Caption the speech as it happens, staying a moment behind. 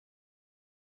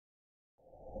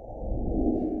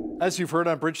As you've heard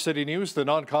on Bridge City News, the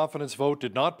non-confidence vote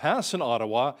did not pass in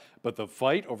Ottawa, but the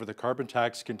fight over the carbon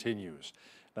tax continues.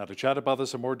 Now, to chat about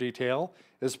this in more detail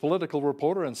is political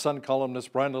reporter and Sun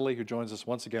columnist Brian Lilley, who joins us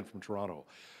once again from Toronto.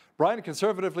 Brian,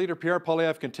 Conservative leader Pierre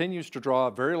Poilievre continues to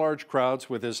draw very large crowds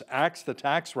with his Axe the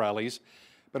Tax rallies,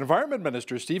 but Environment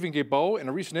Minister Steven Guilbeault, in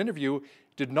a recent interview,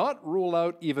 did not rule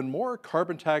out even more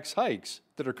carbon tax hikes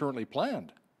that are currently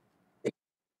planned.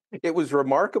 It was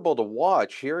remarkable to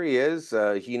watch. Here he is.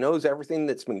 He knows everything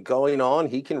that's been going on.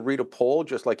 He can read a poll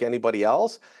just like anybody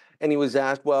else. And he was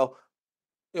asked, well,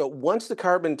 once the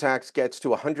carbon tax gets to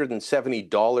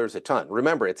 $170 a ton,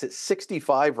 remember, it's at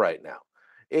 65 right now.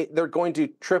 They're going to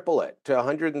triple it to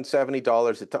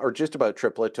 $170 a ton, or just about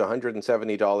triple it to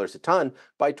 $170 a ton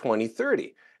by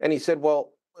 2030. And he said,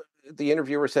 well, the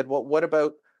interviewer said, well, what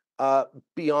about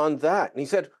beyond that? And he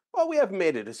said, well, we haven't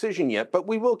made a decision yet, but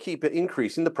we will keep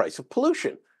increasing the price of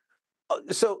pollution.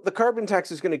 So the carbon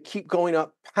tax is going to keep going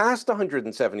up past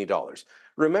 $170.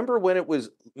 Remember when it was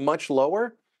much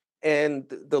lower and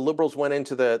the Liberals went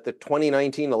into the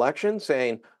 2019 election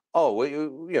saying, oh,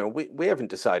 we haven't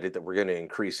decided that we're going to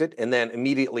increase it. And then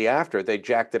immediately after, they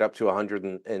jacked it up to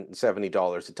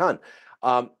 $170 a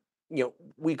ton.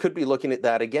 We could be looking at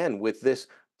that again with this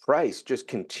price just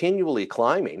continually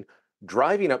climbing,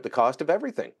 driving up the cost of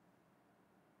everything.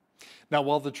 Now,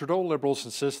 while the Trudeau Liberals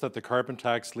insist that the carbon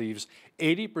tax leaves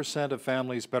 80% of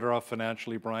families better off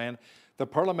financially, Brian, the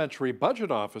parliamentary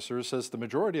budget officer says the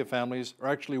majority of families are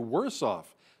actually worse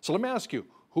off. So let me ask you,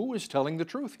 who is telling the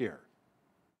truth here?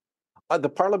 The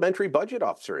parliamentary budget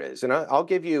officer is, and I'll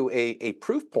give you a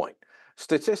proof point.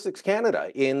 Statistics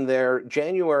Canada, in their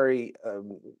January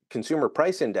Consumer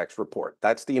Price Index report,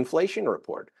 that's the inflation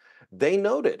report, they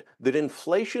noted that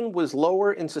inflation was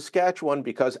lower in Saskatchewan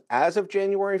because as of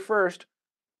January 1st,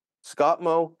 Scott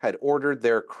Moe had ordered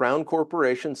their Crown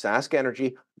Corporation, Sask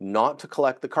Energy, not to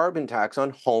collect the carbon tax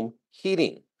on home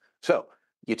heating. So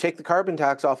you take the carbon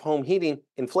tax off home heating,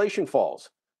 inflation falls.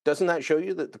 Doesn't that show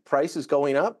you that the price is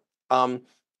going up?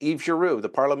 Yves Giroux, the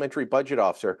parliamentary budget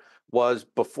officer, was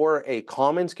before a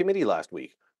Commons committee last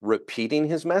week, repeating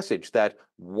his message that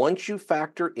once you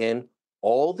factor in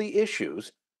all the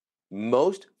issues,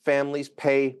 most families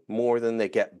pay more than they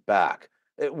get back.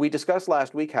 We discussed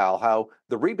last week, Hal, how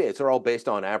the rebates are all based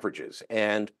on averages.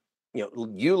 And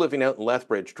you living out in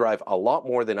Lethbridge drive a lot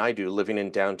more than I do living in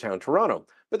downtown Toronto,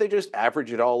 but they just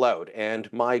average it all out.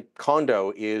 And my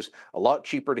condo is a lot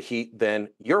cheaper to heat than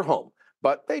your home,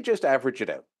 but they just average it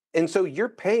out. And so you're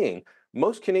paying,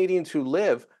 most Canadians who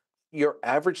live your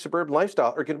average suburban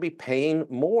lifestyle are going to be paying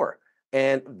more.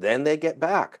 And then they get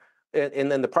back.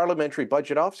 And then the parliamentary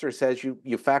budget officer says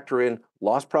you factor in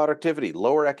lost productivity,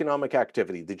 lower economic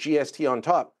activity, the GST on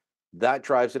top, that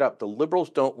drives it up. The Liberals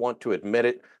don't want to admit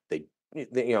it.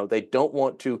 They don't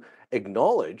want to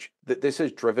acknowledge that this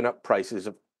has driven up prices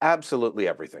of absolutely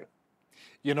everything.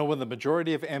 You know, when the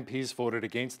majority of MPs voted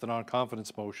against the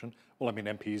non-confidence motion, well, I mean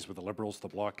MPs with the Liberals, the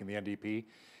Bloc, and the NDP,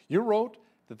 you wrote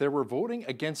that they were voting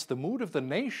against the mood of the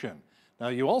nation. Now,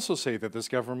 you also say that this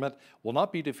government will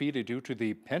not be defeated due to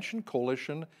the pension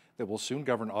coalition that will soon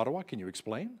govern Ottawa. Can you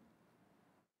explain?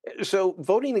 So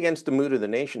voting against the mood of the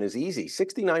nation is easy.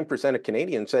 69% of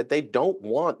Canadians said they don't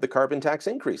want the carbon tax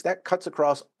increase. That cuts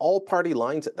across all party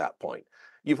lines at that point.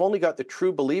 You've only got the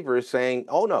true believers saying,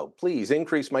 oh no, please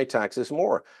increase my taxes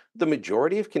more. The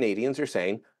majority of Canadians are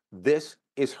saying this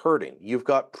is hurting. You've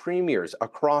got premiers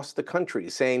across the country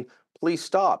saying, please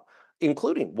stop,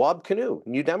 including Wab Kinew,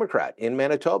 New Democrat in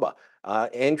Manitoba,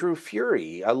 Andrew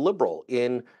Furey, a Liberal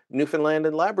in Newfoundland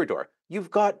and Labrador. You've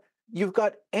got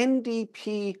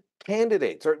NDP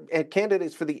candidates or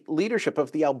candidates for the leadership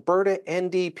of the Alberta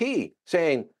NDP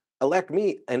saying, elect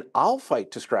me and I'll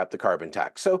fight to scrap the carbon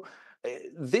tax. So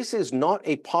this is not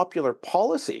a popular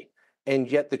policy,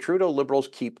 and yet the Trudeau Liberals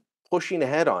keep pushing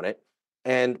ahead on it.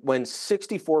 And when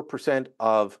 64%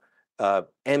 of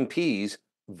MPs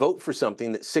vote for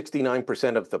something that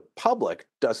 69% of the public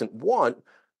doesn't want,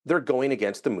 they're going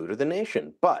against the mood of the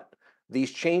nation. But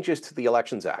these changes to the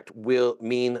Elections Act will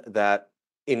mean that,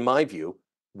 in my view,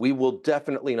 we will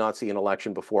definitely not see an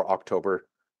election before October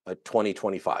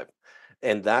 2025.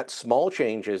 And that small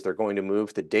change is they're going to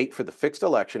move the date for the fixed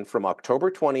election from October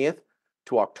 20th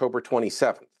to October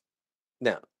 27th.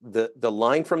 Now, the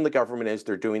line from the government is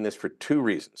they're doing this for two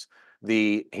reasons.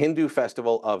 The Hindu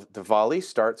festival of Diwali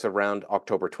starts around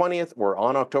October 20th, or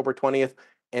on October 20th,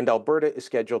 and Alberta is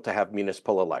scheduled to have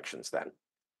municipal elections then.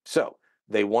 So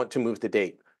they want to move the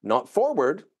date not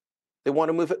forward, they want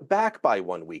to move it back by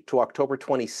 1 week to October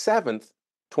 27th,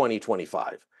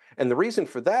 2025. And the reason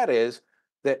for that is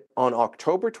that on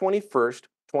October 21st,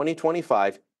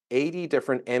 2025, 80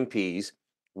 different MPs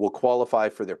will qualify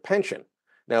for their pension.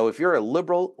 Now, if you're a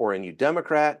Liberal or a New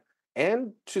Democrat,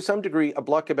 and to some degree a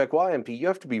Bloc Québécois MP, you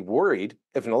have to be worried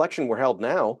if an election were held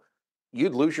now,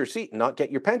 you'd lose your seat and not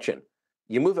get your pension.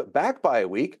 You move it back by a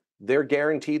week, they're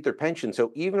guaranteed their pension.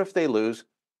 So even if they lose,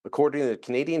 according to the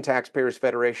Canadian Taxpayers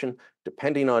Federation,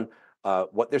 depending on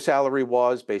what their salary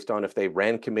was, based on if they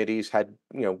ran committees, had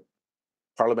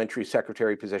parliamentary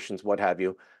secretary positions, what have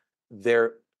you,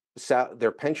 their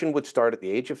pension would start at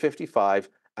the age of 55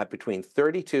 at between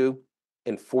 $32,000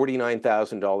 and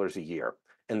 $49,000 a year.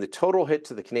 And the total hit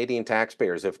to the Canadian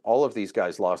taxpayers, if all of these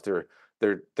guys lost their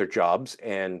jobs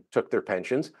and took their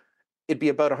pensions, it'd be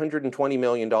about $120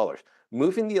 million.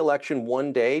 Moving the election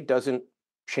one day doesn't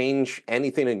change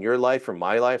anything in your life or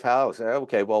my life. How?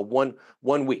 Okay, well,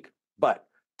 one week. But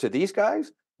to these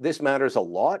guys, this matters a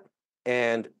lot.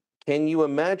 And can you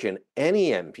imagine any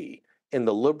MP in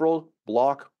the Liberal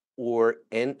Bloc or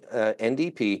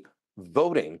NDP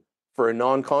voting for a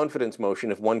non-confidence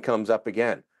motion if one comes up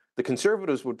again? The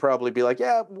Conservatives would probably be like,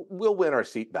 yeah, we'll win our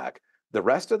seat back. The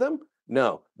rest of them,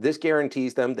 no. This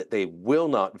guarantees them that they will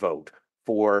not vote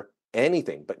for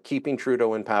anything but keeping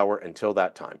Trudeau in power until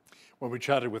that time. When we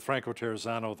chatted with Franco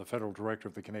Terrazzano, the federal director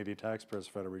of the Canadian Taxpayers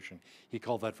Federation, he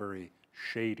called that very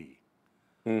shady.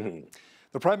 Mm-hmm.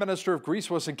 The Prime Minister of Greece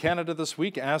was in Canada this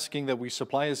week asking that we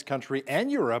supply his country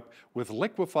and Europe with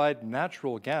liquefied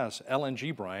natural gas,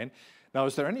 LNG, Brian. Now,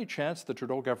 is there any chance the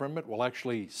Trudeau government will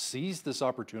actually seize this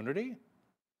opportunity?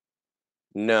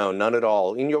 No, none at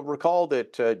all. And you'll recall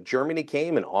that Germany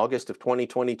came in August of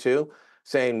 2022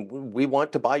 saying, we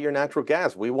want to buy your natural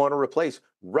gas. We want to replace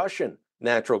Russian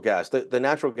natural gas, the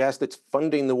natural gas that's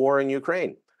funding the war in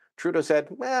Ukraine. Trudeau said,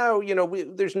 well,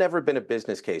 there's never been a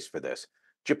business case for this.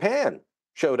 Japan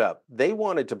showed up. They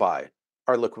wanted to buy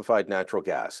our liquefied natural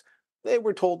gas. They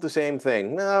were told the same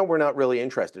thing. No, we're not really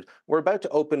interested. We're about to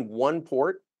open one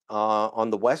port on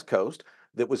the West Coast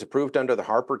that was approved under the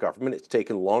Harper government. It's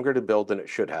taken longer to build than it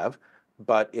should have,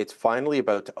 but it's finally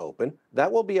about to open.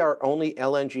 That will be our only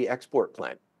LNG export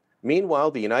plant.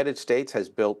 Meanwhile, the United States has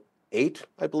built 8,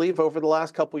 I believe, over the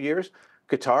last couple of years.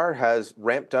 Qatar has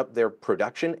ramped up their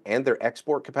production and their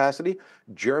export capacity.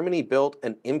 Germany built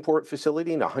an import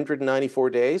facility in 194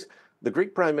 days. The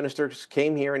Greek prime minister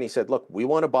came here and he said, look, we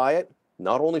want to buy it,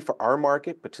 not only for our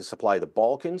market, but to supply the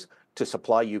Balkans, to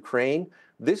supply Ukraine.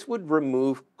 This would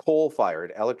remove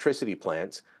coal-fired electricity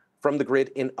plants from the grid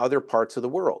in other parts of the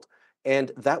world.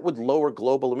 And that would lower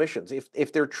global emissions.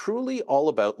 If they're truly all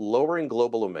about lowering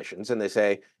global emissions, and they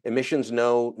say emissions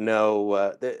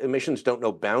the emissions don't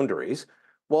know boundaries,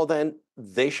 well, then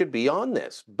they should be on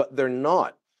this. But they're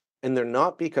not. And they're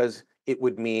not because it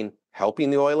would mean helping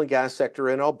the oil and gas sector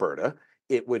in Alberta.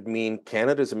 It would mean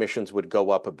Canada's emissions would go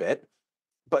up a bit.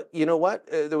 But you know what?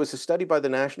 There was a study by the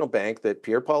National Bank that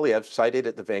Pierre Poilievre cited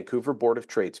at the Vancouver Board of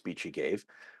Trade speech he gave,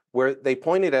 where they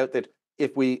pointed out that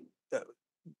if we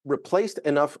replaced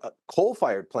enough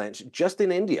coal-fired plants just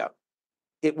in India,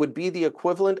 it would be the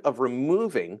equivalent of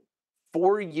removing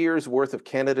 4 years worth of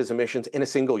Canada's emissions in a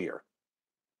single year.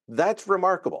 That's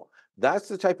remarkable. That's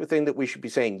the type of thing that we should be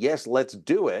saying, yes, let's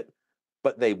do it,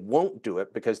 but they won't do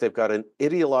it because they've got an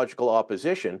ideological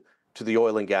opposition to the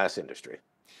oil and gas industry.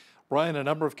 Brian, a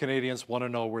number of Canadians want to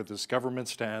know where this government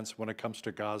stands when it comes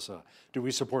to Gaza. Do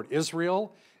we support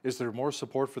Israel? Is there more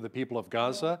support for the people of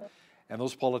Gaza and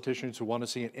those politicians who want to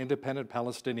see an independent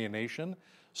Palestinian nation?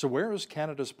 So where is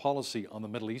Canada's policy on the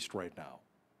Middle East right now?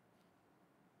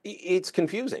 It's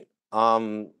confusing.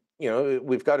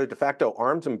 We've got a de facto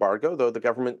arms embargo, though the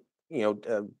government,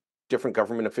 different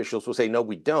government officials will say, no,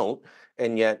 we don't.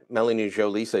 And yet Melanie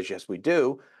Joly says, yes, we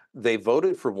do. They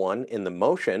voted for one in the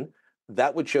motion.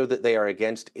 That would show that they are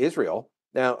against Israel.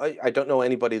 Now, I don't know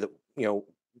anybody that,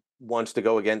 wants to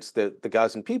go against the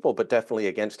Gazan people, but definitely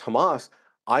against Hamas.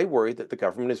 I worry that the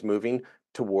government is moving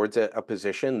towards a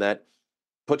position that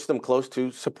puts them close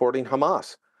to supporting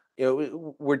Hamas.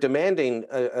 We're demanding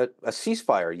a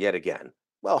ceasefire yet again.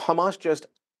 Well, Hamas just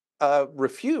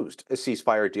refused a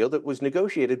ceasefire deal that was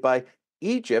negotiated by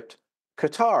Egypt,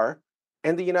 Qatar,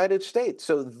 and the United States.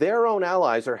 So their own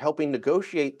allies are helping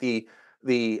negotiate the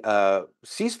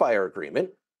ceasefire agreement,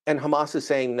 and Hamas is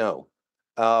saying no.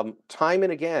 Time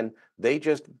and again, they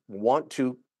just want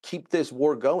to keep this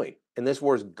war going, and this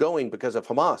war is going because of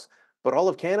Hamas. But all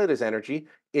of Canada's energy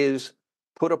is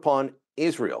put upon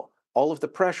Israel. All of the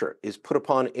pressure is put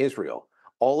upon Israel.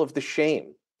 All of the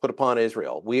shame put upon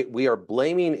Israel. We are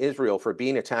blaming Israel for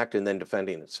being attacked and then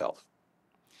defending itself.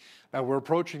 Now, we're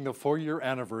approaching the 4-year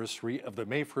anniversary of the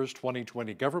May 1st,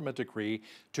 2020 government decree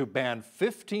to ban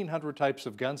 1,500 types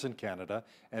of guns in Canada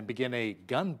and begin a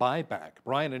gun buyback.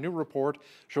 Brian, a new report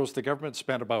shows the government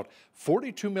spent about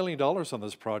 $42 million on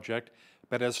this project,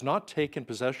 but has not taken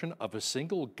possession of a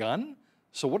single gun.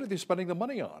 So what are they spending the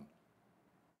money on?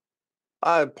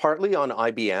 Partly on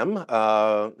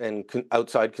IBM and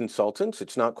outside consultants.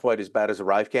 It's not quite as bad as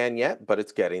ArriveCan yet, but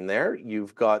it's getting there.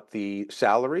 You've got the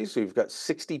salaries. You've got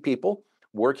 60 people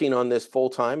working on this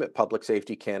full-time at Public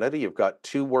Safety Canada. You've got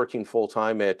 2 working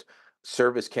full-time at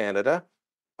Service Canada.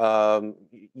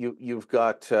 You've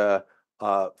got,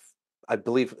 I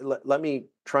believe, let me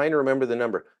try and remember the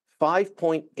number,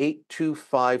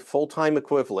 5.825 full-time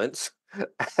equivalents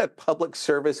at Public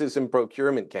Services and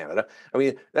Procurement Canada. I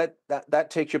mean, that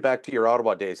takes you back to your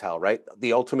Ottawa days, Hal, right?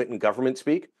 The ultimate in government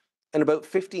speak, and about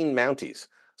 15 Mounties.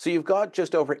 So you've got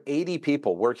just over 80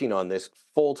 people working on this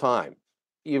full time.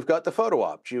 You've got the photo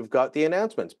ops, you've got the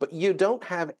announcements, but you don't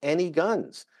have any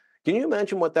guns. Can you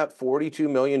imagine what that $42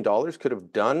 million could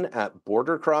have done at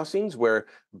border crossings where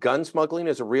gun smuggling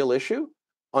is a real issue?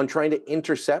 On trying to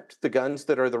intercept the guns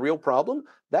that are the real problem?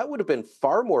 That would have been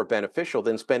far more beneficial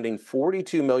than spending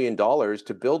 $42 million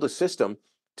to build a system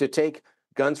to take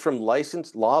guns from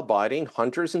licensed, law-abiding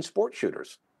hunters and sport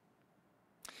shooters.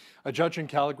 A judge in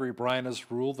Calgary, Brian,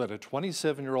 has ruled that a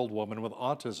 27-year-old woman with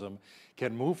autism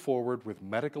can move forward with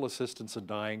medical assistance in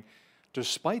dying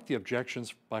despite the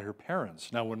objections by her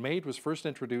parents. Now, when MAID was first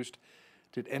introduced,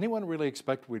 did anyone really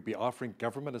expect we'd be offering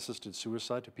government-assisted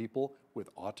suicide to people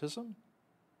with autism?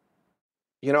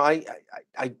 You know, I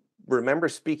remember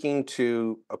speaking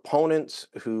to opponents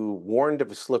who warned of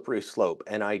a slippery slope,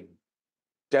 and I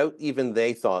doubt even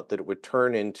they thought that it would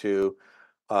turn into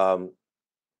um,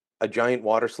 a giant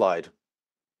water slide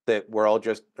that we're all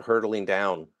just hurtling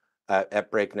down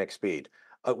at breakneck speed.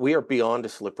 We are beyond a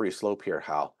slippery slope here,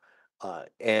 Hal.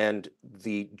 And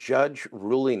the judge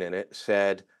ruling in it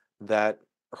said that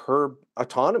her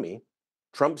autonomy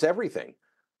trumps everything.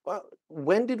 Well,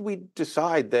 when did we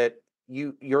decide that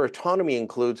your autonomy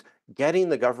includes getting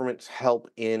the government's help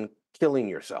in killing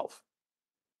yourself?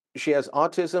 She has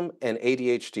autism and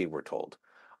ADHD, we're told.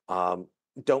 Um,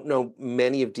 don't know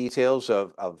many of details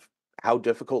of how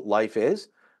difficult life is,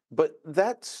 but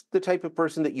that's the type of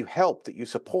person that you help, that you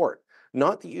support,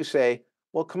 not that you say,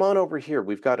 well, come on over here.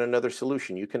 We've got another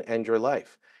solution. You can end your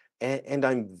life. And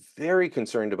I'm very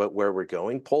concerned about where we're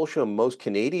going. Polls show most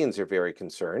Canadians are very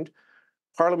concerned.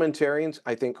 Parliamentarians,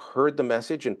 I think, heard the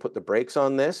message and put the brakes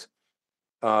on this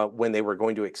when they were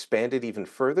going to expand it even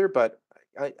further. But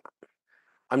I,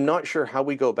 I'm not sure how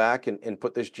we go back and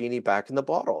put this genie back in the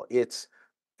bottle.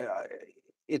 Uh,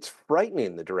 it's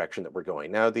frightening the direction that we're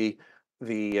going. Now, the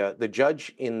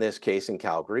judge in this case in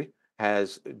Calgary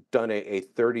has done a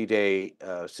 30-day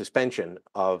suspension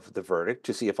of the verdict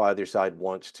to see if either side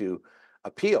wants to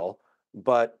appeal.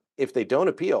 But if they don't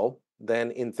appeal,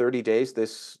 then in 30 days,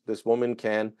 this woman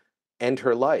can end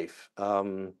her life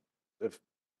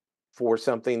for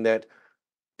something that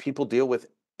people deal with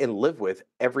and live with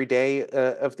every day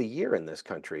of the year in this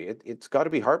country. It's got to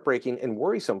be heartbreaking and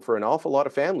worrisome for an awful lot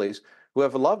of families who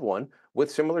have a loved one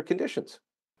with similar conditions.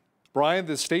 Brian,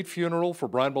 the state funeral for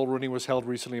Brian Mulroney was held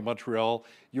recently in Montreal.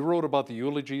 You wrote about the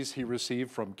eulogies he received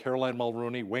from Caroline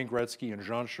Mulroney, Wayne Gretzky, and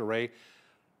Jean Charest.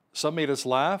 Some made us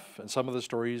laugh, and some of the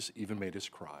stories even made us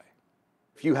cry.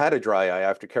 If you had a dry eye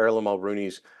after Caroline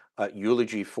Mulroney's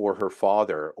eulogy for her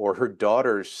father, or her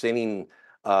daughter singing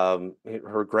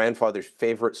her grandfather's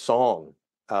favorite song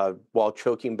while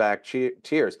choking back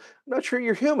tears, I'm not sure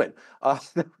you're human. That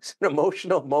was an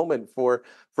emotional moment for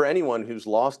anyone who's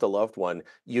lost a loved one.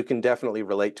 You can definitely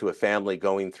relate to a family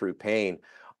going through pain.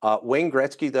 Wayne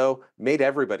Gretzky, though, made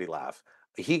everybody laugh.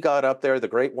 He got up there. The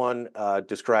great one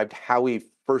described how he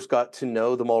first got to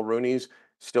know the Mulroneys,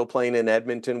 still playing in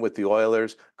Edmonton with the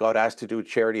Oilers, got asked to do a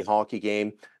charity hockey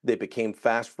game. They became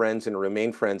fast friends and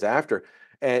remained friends after.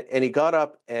 And he got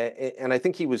up, and I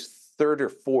think he was third or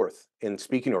fourth in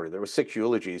speaking order. There were 6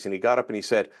 eulogies, and he got up and he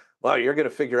said, well, you're going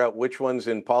to figure out which one's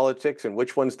in politics and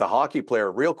which one's the hockey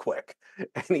player real quick.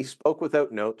 And he spoke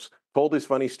without notes, told his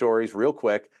funny stories real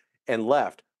quick, and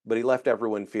left. But he left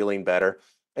everyone feeling better.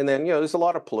 And then, there's a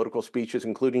lot of political speeches,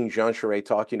 including Jean Charest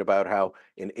talking about how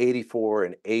in 84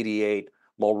 and 88,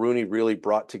 Mulroney really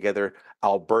brought together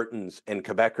Albertans and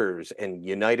Quebecers and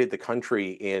united the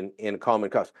country in a common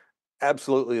cause.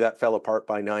 Absolutely, that fell apart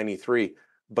by 93.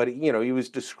 But he was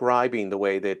describing the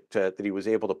way that he was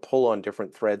able to pull on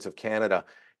different threads of Canada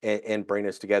and bring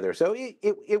us together. So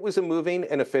it was a moving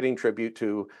and a fitting tribute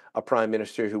to a prime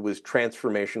minister who was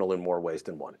transformational in more ways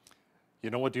than one. You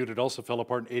know what, dude? It also fell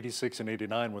apart in 86 and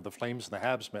 89 when the Flames and the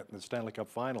Habs met in the Stanley Cup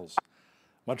Finals.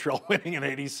 Montreal winning in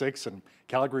 86 and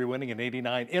Calgary winning in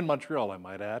 89 in Montreal, I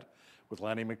might add, with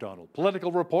Lanny McDonald.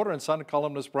 Political reporter and Sun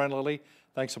columnist Brian Lilley,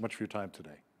 thanks so much for your time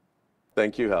today.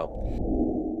 Thank you, Hal.